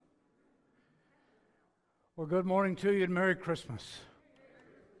Well, good morning to you and Merry Christmas.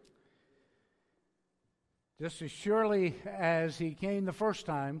 Just as surely as he came the first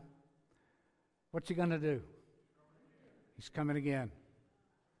time, what's he going to do? He's coming again.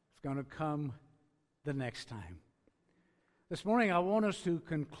 He's going to come the next time. This morning I want us to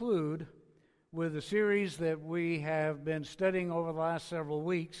conclude with a series that we have been studying over the last several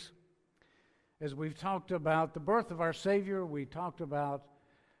weeks. As we've talked about the birth of our Savior, we talked about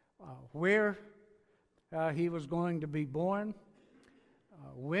where he was going to be born,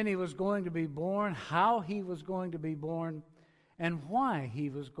 when he was going to be born, how he was going to be born, and why he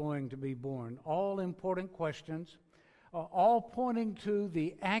was going to be born. All important questions, all pointing to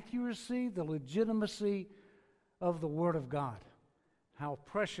the accuracy, the legitimacy of the Word of God. How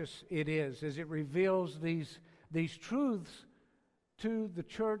precious it is as it reveals these truths to the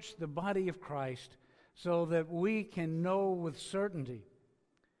church, the body of Christ, so that we can know with certainty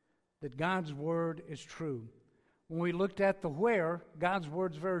that God's Word is true. When we looked at the where, God's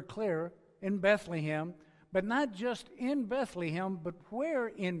Word's very clear, in Bethlehem, but not just in Bethlehem, but where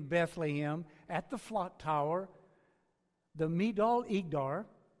in Bethlehem, at the flock tower, the Migdal Eder,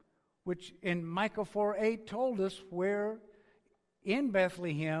 which in Micah 4:8 told us where in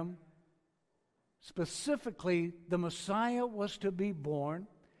Bethlehem, specifically, the Messiah was to be born,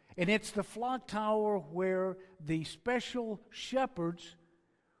 and it's the flock tower where the special shepherds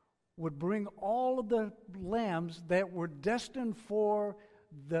would bring all of the lambs that were destined for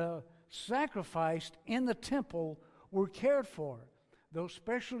the sacrifice in the temple were cared for. Those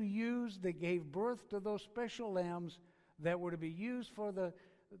special ewes that gave birth to those special lambs that were to be used for the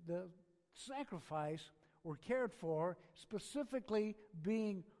sacrifice were cared for, specifically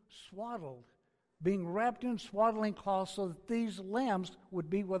being swaddled, being wrapped in swaddling cloths so that these lambs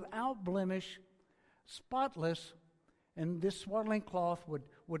would be without blemish, spotless, and this swaddling cloth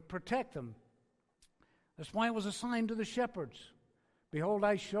would protect them. That's why it was a sign to the shepherds. Behold,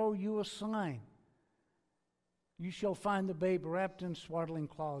 I show you a sign. You shall find the babe wrapped in swaddling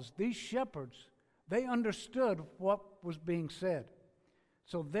cloths. These shepherds, they understood what was being said.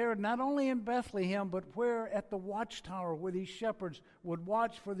 So they're not only in Bethlehem, but where at the watchtower where these shepherds would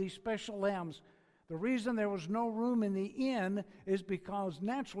watch for these special lambs. The reason there was no room in the inn is because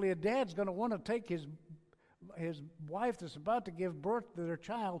naturally a dad's going to want to take his wife that's about to give birth to their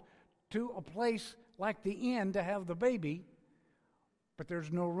child to a place like the inn to have the baby, but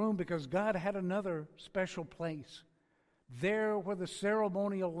there's no room because God had another special place. There where the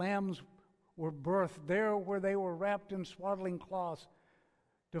ceremonial lambs were birthed, there where they were wrapped in swaddling cloths,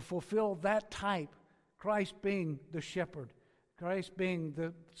 to fulfill that type, Christ being the shepherd, Christ being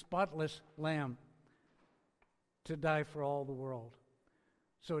the spotless lamb, to die for all the world.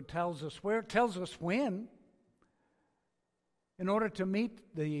 So it tells us where, it tells us when. In order to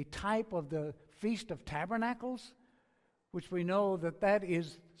meet the type of the Feast of Tabernacles, which we know that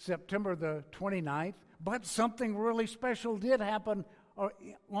is September the 29th, but something really special did happen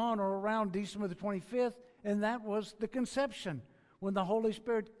on or around December the 25th, and that was the conception, when the Holy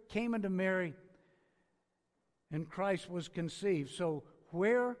Spirit came into Mary and Christ was conceived. So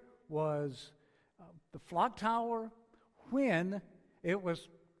where was the flock tower? When? It was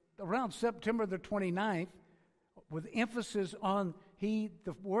around September the 29th, with emphasis on the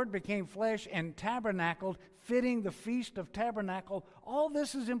Word became flesh and tabernacled, fitting the Feast of Tabernacle. All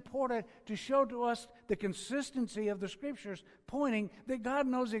this is important to show to us the consistency of the Scriptures, pointing that God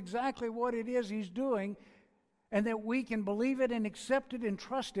knows exactly what it is He's doing, and that we can believe it and accept it and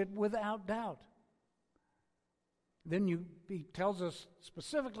trust it without doubt. Then he tells us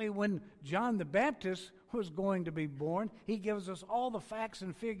specifically when John the Baptist was going to be born. He gives us all the facts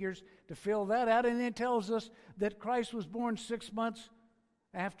and figures to fill that out, and then tells us that Christ was born 6 months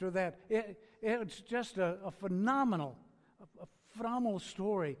after that. It's just a phenomenal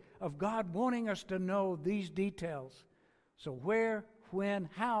story of God wanting us to know these details. So where, when,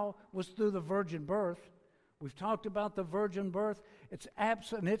 how was through the virgin birth. We've talked about the virgin birth. It's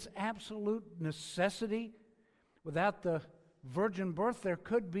absolute necessity. Without the virgin birth, there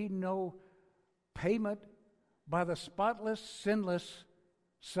could be no payment by the spotless, sinless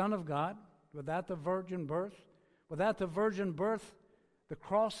Son of God. Without the virgin birth. Without the virgin birth, the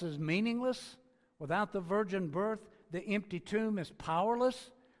cross is meaningless. Without the virgin birth, the empty tomb is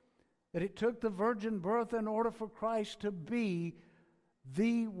powerless. That it took the virgin birth in order for Christ to be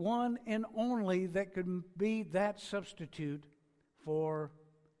the one and only that could be that substitute for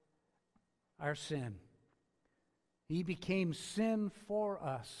our sin. He became sin for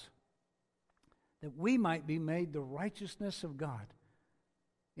us, that we might be made the righteousness of God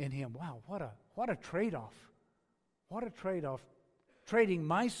in Him. Wow, what a trade-off. What a trade-off. Trading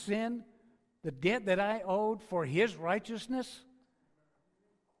my sin the debt that I owed for His righteousness.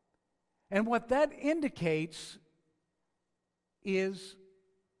 And what that indicates is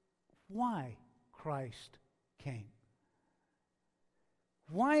why Christ came.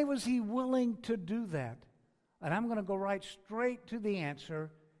 Why was He willing to do that? And I'm going to go right straight to the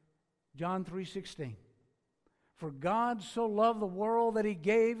answer, John 3:16. For God so loved the world that He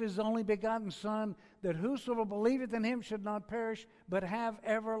gave His only begotten Son, that whosoever believeth in Him should not perish, but have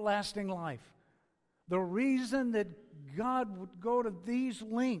everlasting life. The reason that God would go to these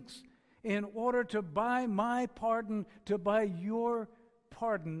lengths in order to buy my pardon, to buy your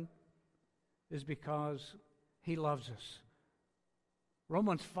pardon, is because He loves us.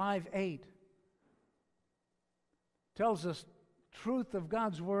 Romans 5:8 tells us truth of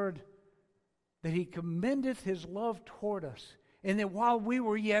God's Word, that He commendeth His love toward us, and that while we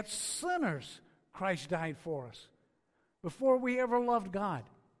were yet sinners, Christ died for us. Before we ever loved God,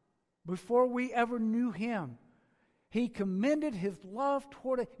 before we ever knew Him, He commended His love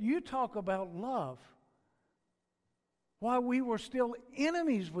toward us. You talk about love. While we were still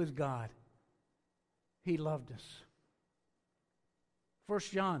enemies with God, He loved us. 1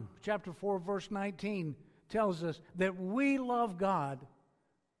 John chapter 4, verse 19 tells us that we love God.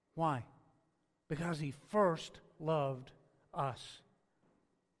 Why? Because He first loved us.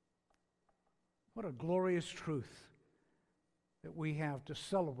 What a glorious truth that we have to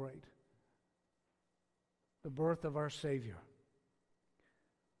celebrate the birth of our Savior.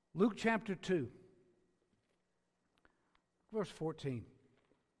 Luke chapter 2, verse 14.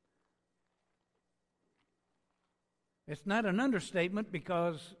 It's not an understatement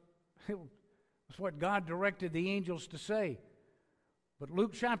because it's what God directed the angels to say. But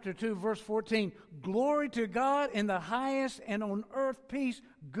Luke chapter 2, verse 14, glory to God in the highest, and on earth peace,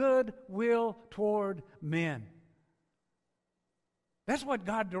 goodwill toward men. That's what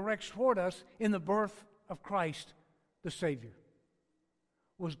God directs toward us in the birth of Christ the Savior,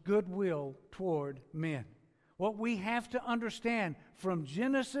 was goodwill toward men. What we have to understand from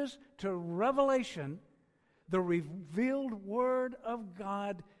Genesis to Revelation, the revealed Word of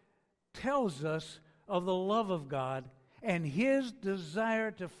God tells us of the love of God and His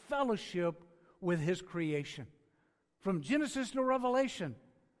desire to fellowship with His creation. From Genesis to Revelation,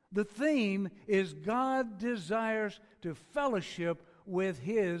 the theme is God desires to fellowship with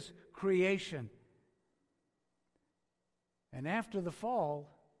His creation. And after the fall,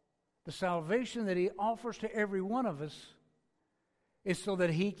 the salvation that He offers to every one of us is so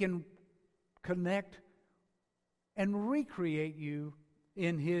that He can connect and recreate you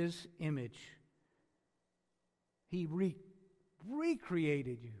in His image. He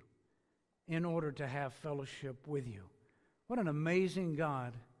recreated you in order to have fellowship with you. What an amazing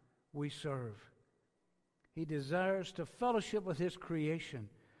God we serve. He desires to fellowship with His creation,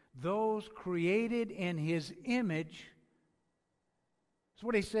 those created in His image. That's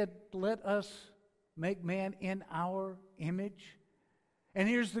what He said, let us make man in our image. And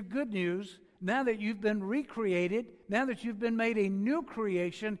here's the good news. Now that you've been recreated, now that you've been made a new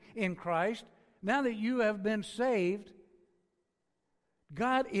creation in Christ, now that you have been saved,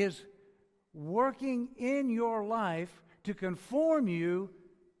 God is working in your life to conform you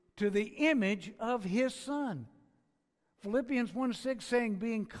to the image of His Son. Philippians 1:6 saying,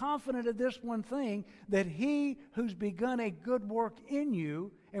 being confident of this one thing, that He who's begun a good work in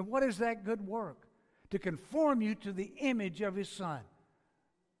you, and what is that good work? To conform you to the image of His Son.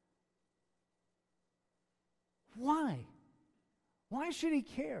 Why? Why should He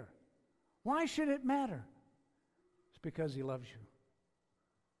care? Why should it matter? It's because He loves you.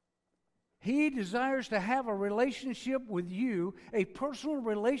 He desires to have a relationship with you, a personal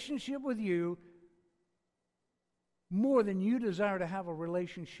relationship with you, more than you desire to have a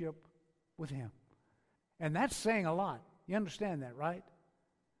relationship with Him. And that's saying a lot. You understand that, right?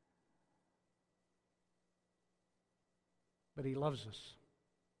 But He loves us.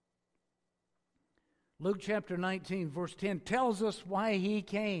 Luke chapter 19, verse 10 tells us why He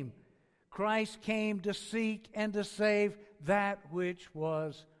came. Christ came to seek and to save that which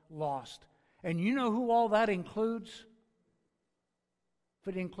was lost. And you know who all that includes?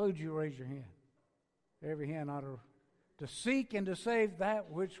 If it includes you, raise your hand. Every hand ought to seek and to save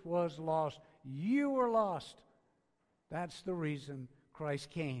that which was lost. You were lost. That's the reason Christ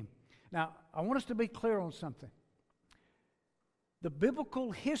came. Now, I want us to be clear on something. The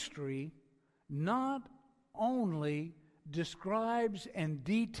biblical history not only describes and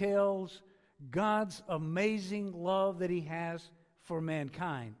details God's amazing love that He has for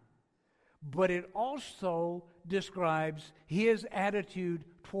mankind, but it also describes His attitude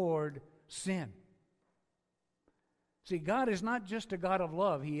toward sin. See, God is not just a God of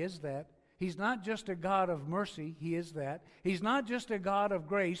love. He is that. He's not just a God of mercy. He is that. He's not just a God of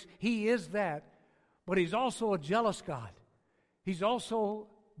grace. He is that. But He's also a jealous God. He's also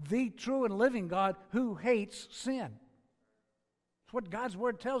the true and living God who hates sin. That's what God's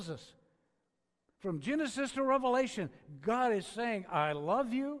Word tells us. From Genesis to Revelation, God is saying, I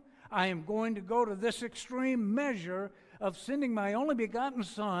love you. I am going to go to this extreme measure of sending my only begotten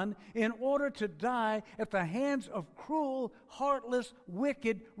Son in order to die at the hands of cruel, heartless,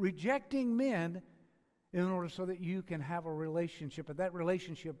 wicked, rejecting men in order so that you can have a relationship, and that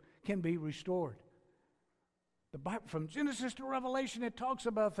relationship can be restored. The Bible, from Genesis to Revelation, it talks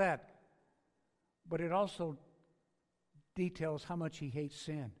about that. But it also details how much He hates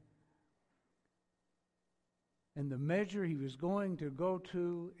sin. And the measure He was going to go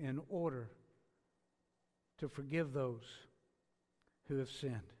to in order to forgive those who have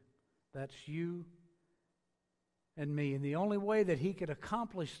sinned. That's you and me. And the only way that He could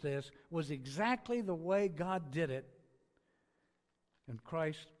accomplish this was exactly the way God did it. And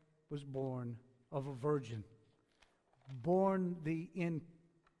Christ was born of a virgin. Born in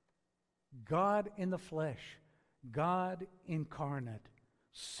God in the flesh, God incarnate,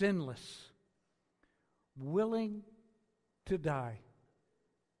 sinless, willing to die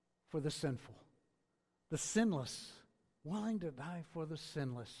for the sinful. The sinless, willing to die for the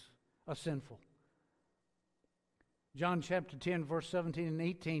sinful. John chapter 10, verse 17 and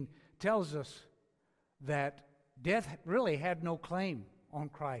 18 tells us that death really had no claim on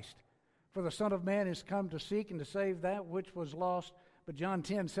Christ. For the Son of Man is come to seek and to save that which was lost. But John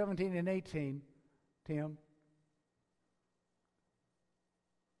 10, 17 and 18, Tim,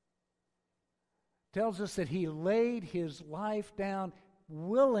 tells us that He laid His life down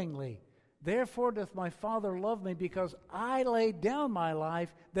willingly. Therefore doth my Father love me, because I laid down my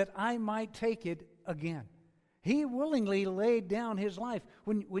life that I might take it again. He willingly laid down His life.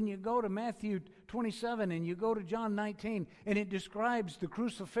 When you go to Matthew 27 and you go to John 19, and it describes the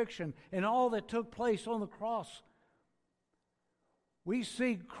crucifixion and all that took place on the cross, we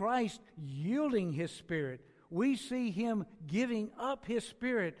see Christ yielding His Spirit. We see Him giving up His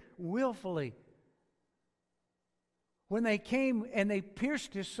Spirit willfully. When they came and they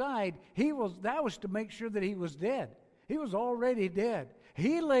pierced His side, that was to make sure that He was dead. He was already dead.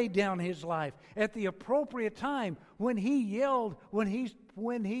 He laid down His life at the appropriate time when He yelled, when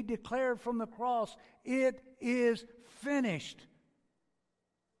He declared from the cross, "It is finished."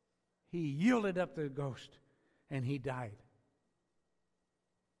 He yielded up the ghost and He died.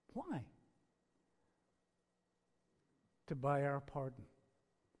 Why? To buy our pardon,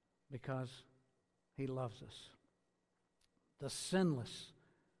 because He loves us. The sinless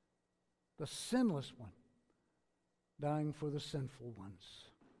one, dying for the sinful ones.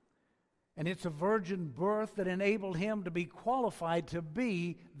 And it's a virgin birth that enabled Him to be qualified to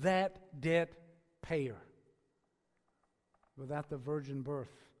be that debt payer. Without the virgin birth,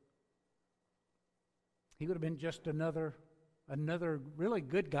 He would have been just another really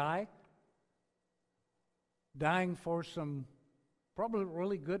good guy, dying for some probably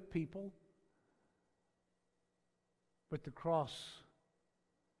really good people. But the cross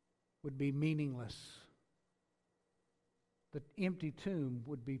would be meaningless. The empty tomb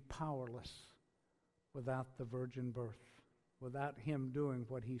would be powerless without the virgin birth, without Him doing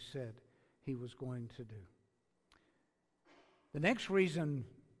what He said He was going to do. The next reason,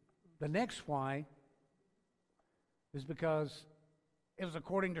 the next why, is because it was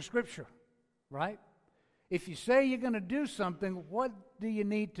according to Scripture, right? If you say you're going to do something, what do you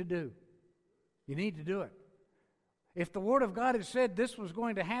need to do? You need to do it. If the Word of God had said this was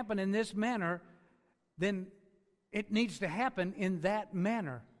going to happen in this manner, then it needs to happen in that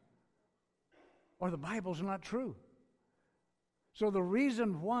manner, or the Bible's not true. So the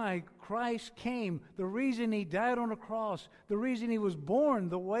reason why Christ came, the reason He died on a cross, the reason He was born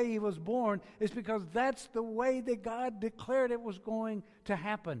the way He was born, is because that's the way that God declared it was going to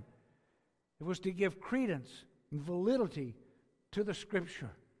happen. It was to give credence and validity to the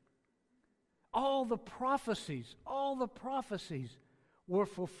Scripture. All the prophecies were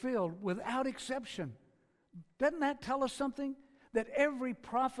fulfilled without exception. Doesn't that tell us something? That every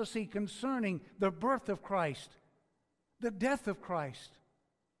prophecy concerning the birth of Christ, the death of Christ,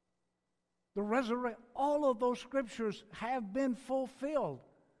 the resurrection, all of those scriptures have been fulfilled.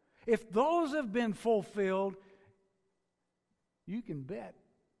 If those have been fulfilled, you can bet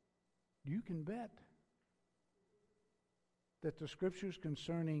that the scriptures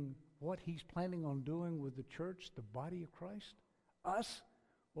concerning what He's planning on doing with the church, the body of Christ, us,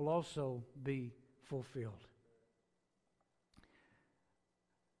 will also be fulfilled.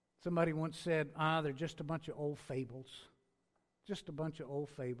 Somebody once said, they're just a bunch of old fables. Just a bunch of old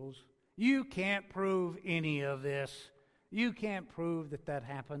fables. You can't prove any of this. You can't prove that that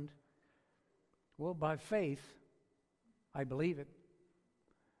happened. Well, by faith, I believe it.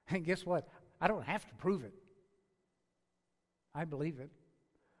 And guess what? I don't have to prove it. I believe it.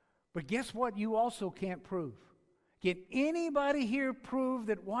 But guess what you also can't prove? Can anybody here prove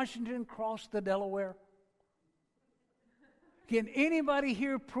that Washington crossed the Delaware? Can anybody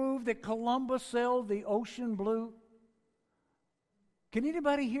here prove that Columbus sailed the ocean blue? Can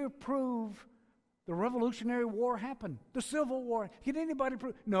anybody here prove the Revolutionary War happened? The Civil War? Can anybody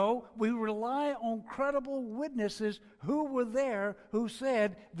prove? No, we rely on credible witnesses who were there, who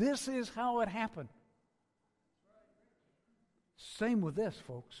said, this is how it happened. Same with this,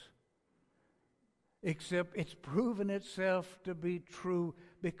 folks. Except it's proven itself to be true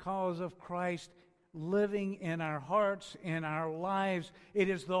because of Christ living in our hearts, in our lives. It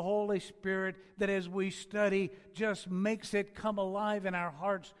is the Holy Spirit that as we study just makes it come alive in our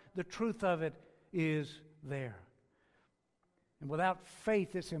hearts. The truth of it is there. And without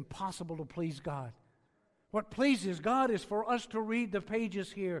faith, it's impossible to please God. What pleases God is for us to read the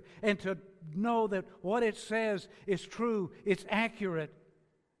pages here and to know that what it says is true, it's accurate,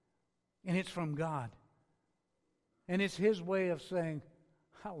 and it's from God. And it's His way of saying,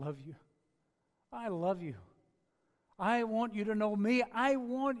 I love you. I love you. I want you to know me. I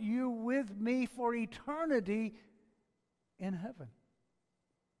want you with me for eternity in heaven.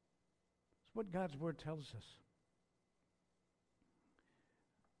 That's what God's Word tells us.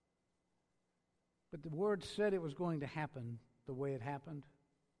 But the Word said it was going to happen the way it happened,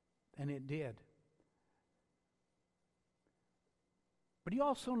 and it did. But you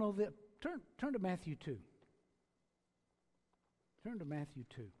also know that, turn to Matthew 2. Turn to Matthew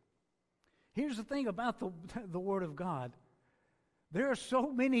 2. Here's the thing about the Word of God. There are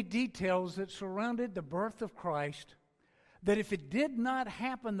so many details that surrounded the birth of Christ that if it did not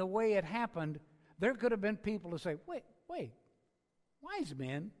happen the way it happened, there could have been people to say, wait, wise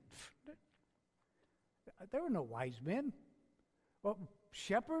men? There were no wise men. Well,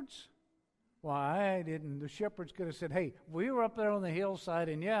 shepherds? Why didn't the shepherds could have said, hey, we were up there on the hillside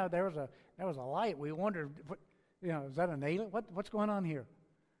and yeah, there was a light. We wondered, is that an alien? What's going on here?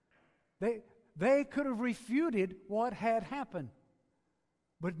 They could have refuted what had happened.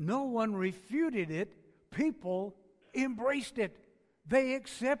 But no one refuted it. People embraced it. They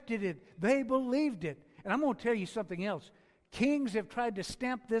accepted it. They believed it. And I'm going to tell you something else. Kings have tried to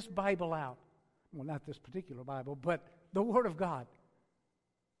stamp this Bible out. Well, not this particular Bible, but the Word of God.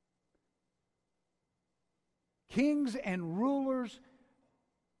 Kings and rulers,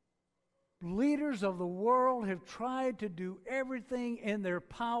 leaders of the world have tried to do everything in their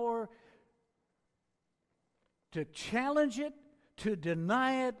power to challenge it, to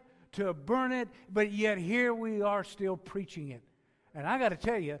deny it, to burn it, but yet here we are still preaching it. And I got to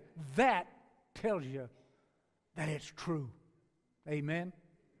tell you, that tells you that it's true. Amen?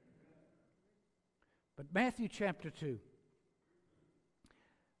 But Matthew chapter 2,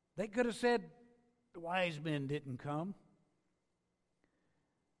 they could have said the wise men didn't come.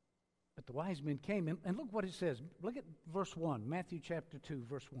 But the wise men came, and look what it says. Look at verse 1, Matthew chapter 2,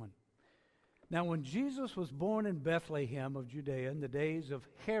 verse 1. Now when Jesus was born in Bethlehem of Judea in the days of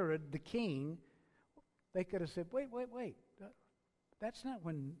Herod the king, they could have said, wait. That's not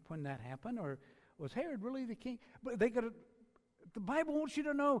when that happened, or was Herod really the king? But they could have, the Bible wants you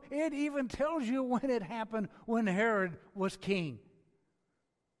to know, it even tells you when it happened, when Herod was king.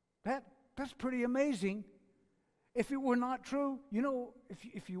 That's pretty amazing. If it were not true,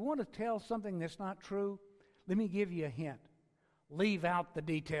 if you want to tell something that's not true, let me give you a hint. Leave out the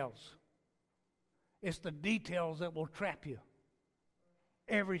details. It's the details that will trap you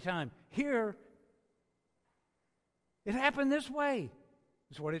every time. Here, it happened this way.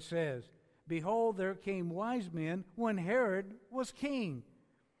 That's what it says. Behold, there came wise men when Herod was king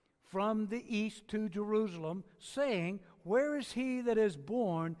from the east to Jerusalem, saying, where is he that is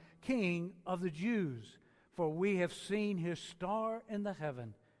born King of the Jews? For we have seen his star in the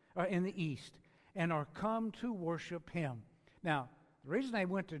heaven, or in the east, and are come to worship him. Now, the reason they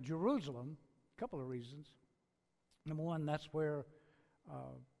went to Jerusalem, a couple of reasons. Number one, that's where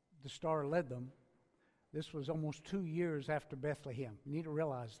the star led them. This was almost 2 years after Bethlehem. You need to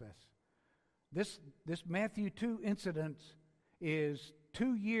realize this. This Matthew 2 incident is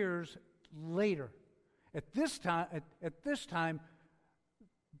 2 years later. At this time,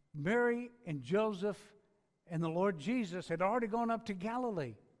 Mary and Joseph and the Lord Jesus had already gone up to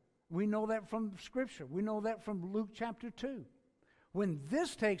Galilee. We know that from Scripture. We know that from Luke chapter 2. When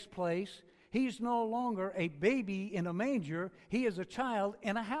this takes place, he's no longer a baby in a manger. He is a child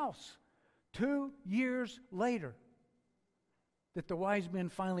in a house. 2 years later. that the wise men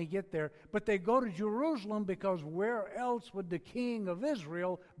finally get there. But they go to Jerusalem because where else would the king of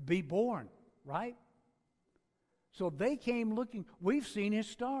Israel be born, right? So they came looking. We've seen his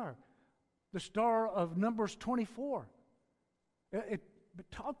star, the star of Numbers 24. It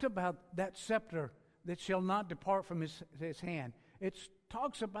talked about that scepter that shall not depart from his hand. It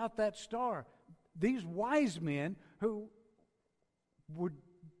talks about that star. These wise men who were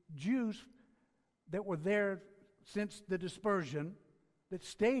Jews that were there since the dispersion, that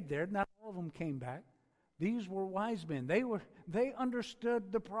stayed there, not all of them came back. These were wise men. They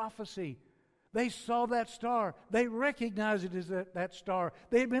understood the prophecy. They saw that star. They recognized it as that star.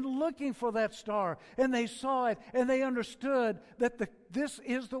 They had been looking for that star, and they saw it, and they understood that this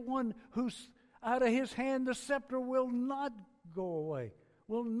is the one who's out of his hand the scepter will not go away,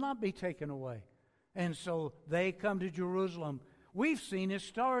 will not be taken away. And so they come to Jerusalem. We've seen his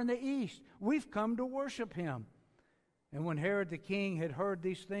star in the east. We've come to worship him. And when Herod the king had heard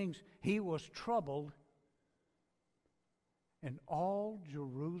these things, he was troubled, and all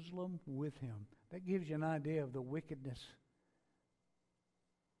Jerusalem with him. That gives you an idea of the wickedness,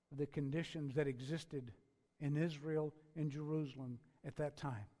 of the conditions that existed in Israel and Jerusalem at that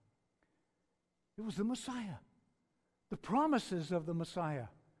time. It was the Messiah, the promises of the Messiah,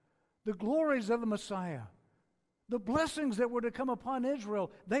 the glories of the Messiah, the blessings that were to come upon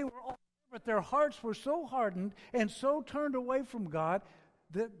Israel. They were all, but their hearts were so hardened and so turned away from God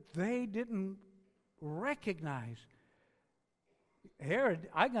that they didn't recognize. Herod,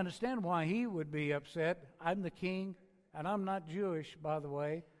 I can understand why he would be upset. I'm the king, and I'm not Jewish, by the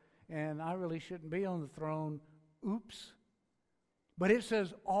way, and I really shouldn't be on the throne. Oops. But it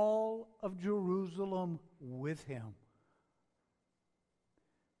says all of Jerusalem with him.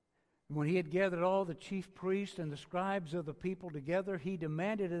 When he had gathered all the chief priests and the scribes of the people together, he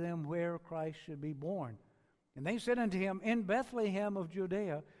demanded of them where Christ should be born. And they said unto him, In Bethlehem of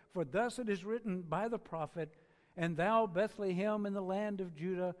Judea, for thus it is written by the prophet, And thou, Bethlehem, in the land of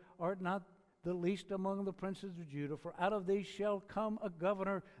Judah, art not the least among the princes of Judah, for out of thee shall come a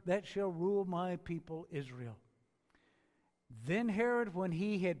governor that shall rule my people Israel. Then Herod, when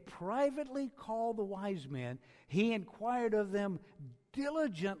he had privately called the wise men, he inquired of them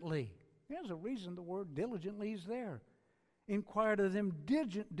diligently. There's a reason the word diligently is there. Inquired of them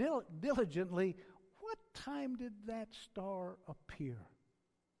diligently, what time did that star appear?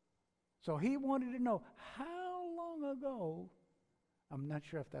 So he wanted to know, how long ago, I'm not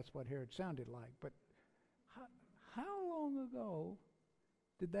sure if that's what Herod sounded like, but how long ago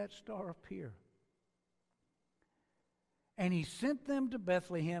did that star appear? And he sent them to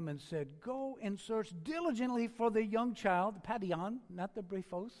Bethlehem and said, Go and search diligently for the young child, the Padion, not the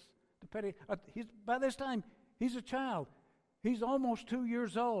Briphos. By this time, he's a child. He's almost 2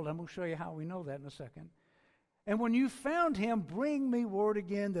 years old. I'm going to show you how we know that in a second. And when you found him, bring me word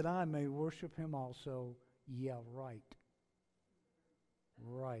again that I may worship him also. Yeah, right.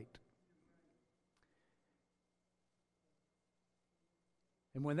 Right.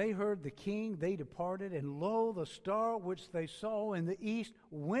 And when they heard the king, they departed, and lo, the star which they saw in the east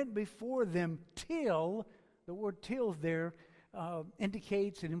went before them till, the word till there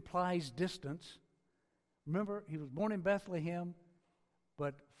indicates, it implies distance. Remember, he was born in Bethlehem,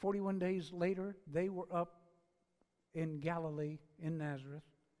 but 41 days later, they were up in Galilee, in Nazareth.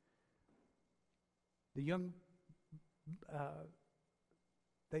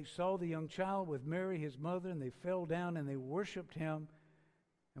 They saw the young child with Mary, his mother, and they fell down and they worshipped him.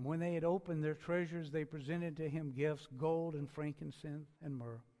 And when they had opened their treasures, they presented to him gifts, gold and frankincense and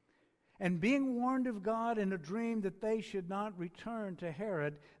myrrh. And being warned of God in a dream that they should not return to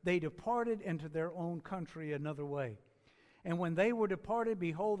Herod, they departed into their own country another way. And when they were departed,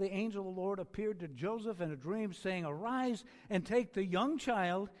 behold, the angel of the Lord appeared to Joseph in a dream, saying, Arise and take the young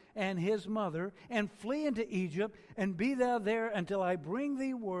child and his mother, and flee into Egypt, and be thou there until I bring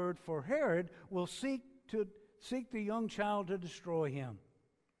thee word, for Herod will seek the young child to destroy him.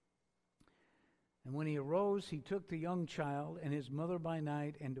 And when he arose, he took the young child and his mother by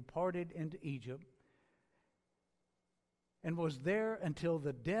night and departed into Egypt, and was there until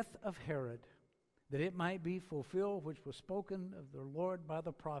the death of Herod, that it might be fulfilled which was spoken of the Lord by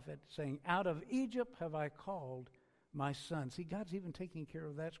the prophet, saying, Out of Egypt have I called my son. See, God's even taking care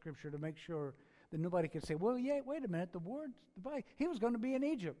of that scripture to make sure that nobody could say, well, yeah, wait a minute, he was going to be in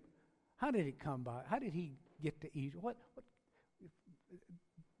Egypt. How did he come by? How did he get to Egypt? What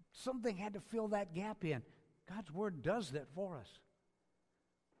something had to fill that gap in. God's word does that for us.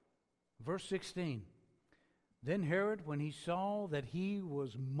 Verse 16. Then Herod, when he saw that he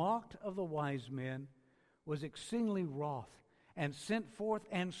was mocked of the wise men, was exceedingly wroth, and sent forth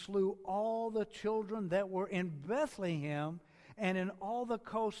and slew all the children that were in Bethlehem and in all the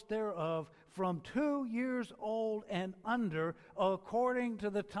coasts thereof, from 2 years old and under, according to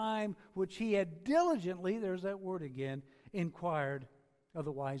the time which he had diligently," there's that word again, "inquired of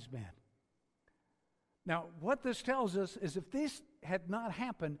the wise men." Now, what this tells us is if this had not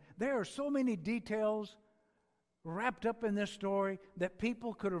happened, there are so many details wrapped up in this story that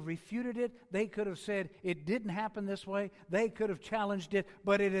people could have refuted it. They could have said it didn't happen this way. They could have challenged it,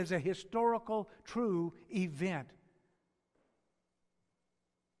 but it is a historical, true event.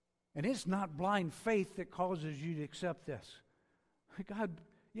 And it's not blind faith that causes you to accept this.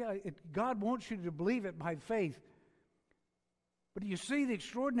 God wants you to believe it by faith. But you see the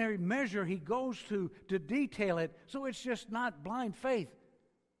extraordinary measure he goes to detail it, so it's just not blind faith.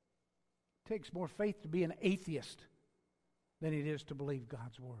 It takes more faith to be an atheist than it is to believe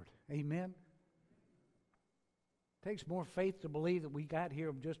God's Word. Amen? It takes more faith to believe that we got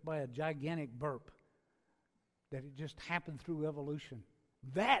here just by a gigantic burp, that it just happened through evolution.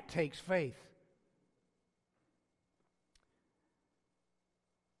 That takes faith.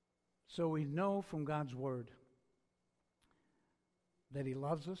 So we know from God's Word that He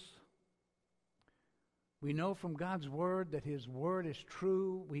loves us. We know from God's Word that His Word is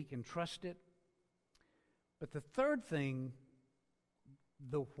true. We can trust it. But the third thing,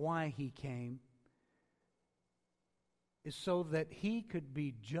 the why He came, is so that He could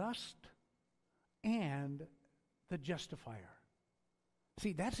be just and the justifier.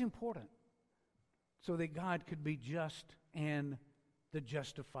 See, that's important. So that God could be just and the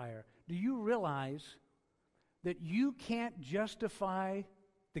justifier. Do you realize that you can't justify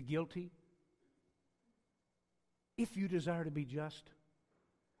the guilty if you desire to be just?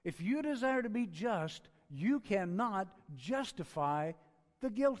 If you desire to be just, you cannot justify the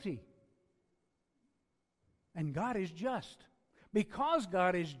guilty. And God is just. Because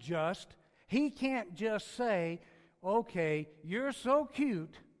God is just, He can't just say, okay, you're so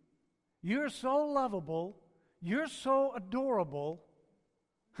cute, you're so lovable, you're so adorable,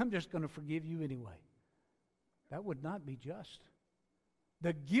 I'm just going to forgive you anyway. That would not be just.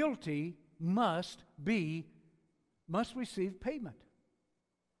 The guilty must receive payment.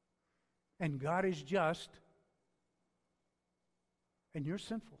 And God is just, and you're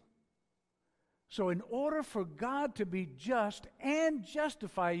sinful. So in order for God to be just and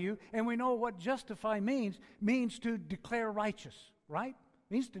justify you, and we know what justify means to declare righteous, right?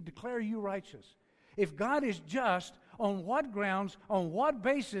 Means to declare you righteous. If God is just, on what grounds, on what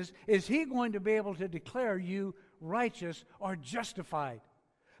basis is He going to be able to declare you righteous or justified?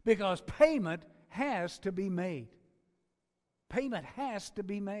 Because payment has to be made. Payment has to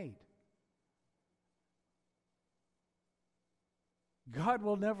be made. God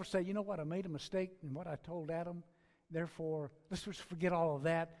will never say, you know what, I made a mistake in what I told Adam, therefore, let's just forget all of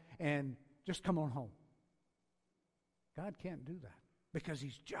that and just come on home. God can't do that because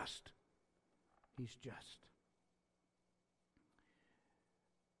He's just. He's just.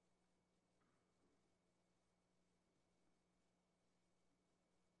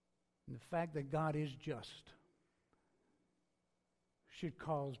 And the fact that God is just should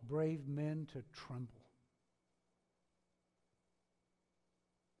cause brave men to tremble.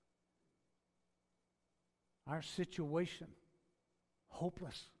 Our situation,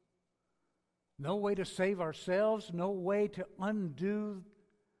 hopeless. No way to save ourselves, no way to undo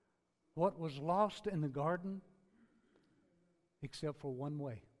what was lost in the garden, except for one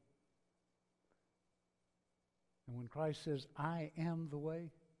way. And when Christ says, I am the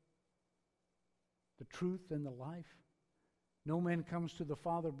way, the truth, and the life, no man comes to the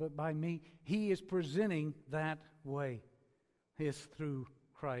Father but by me, He is presenting that way. It's through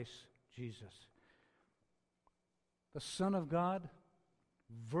Christ Jesus. The Son of God,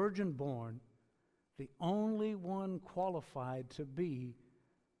 virgin born, the only one qualified to be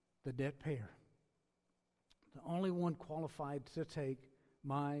the debt payer. The only one qualified to take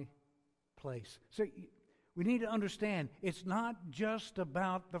my place. So we need to understand, it's not just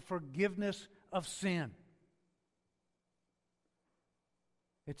about the forgiveness of sin.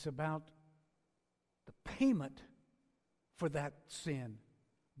 It's about the payment for that sin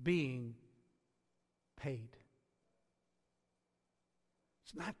being paid.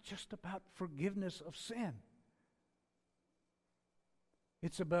 It's not just about forgiveness of sin.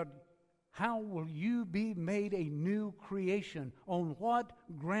 It's about how will you be made a new creation? On what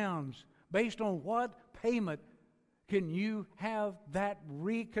grounds? Based on what payment can you have that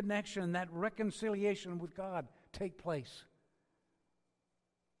reconnection, that reconciliation with God take place?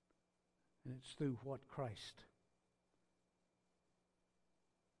 And it's through what Christ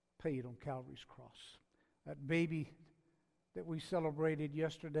paid on Calvary's cross. That baby that we celebrated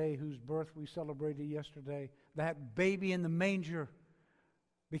yesterday, whose birth we celebrated yesterday, that baby in the manger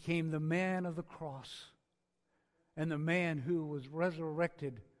became the man of the cross and the man who was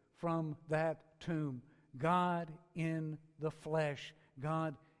resurrected from that tomb. God in the flesh,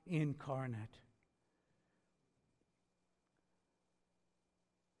 God incarnate.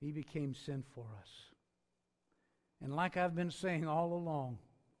 He became sin for us. And like I've been saying all along,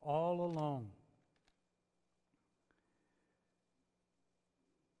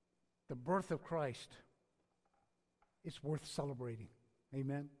 the birth of Christ, it's worth celebrating.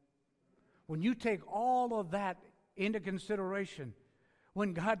 Amen? When you take all of that into consideration,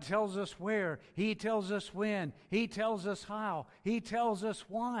 when God tells us where, He tells us when, He tells us how, He tells us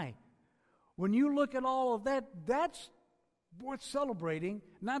why. When you look at all of that, that's worth celebrating.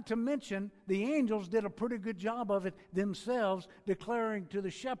 Not to mention, the angels did a pretty good job of it themselves, declaring to the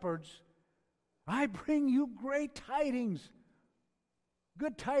shepherds, I bring you great tidings,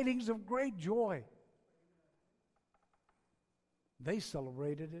 good tidings of great joy. They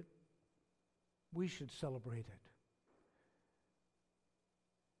celebrated it. We should celebrate it.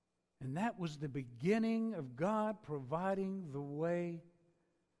 And that was the beginning of God providing the way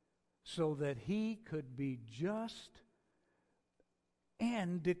so that He could be just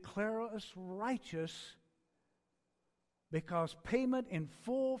and declare us righteous, because payment in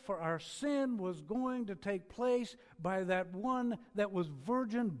full for our sin was going to take place by that one that was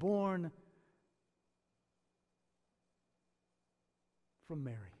virgin born from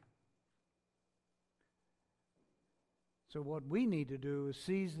Mary. So what we need to do is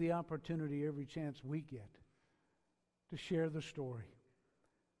seize the opportunity every chance we get to share the story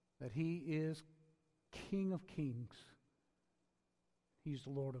that He is King of Kings. He's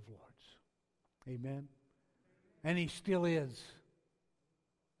the Lord of Lords. Amen. And He still is.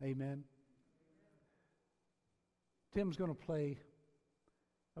 Amen. Tim's going to play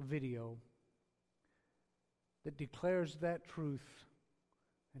a video that declares that truth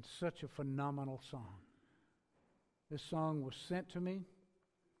in such a phenomenal song. This song was sent to me.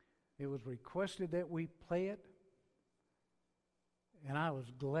 It was requested that we play it. And I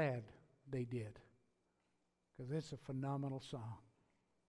was glad they did, because it's a phenomenal song.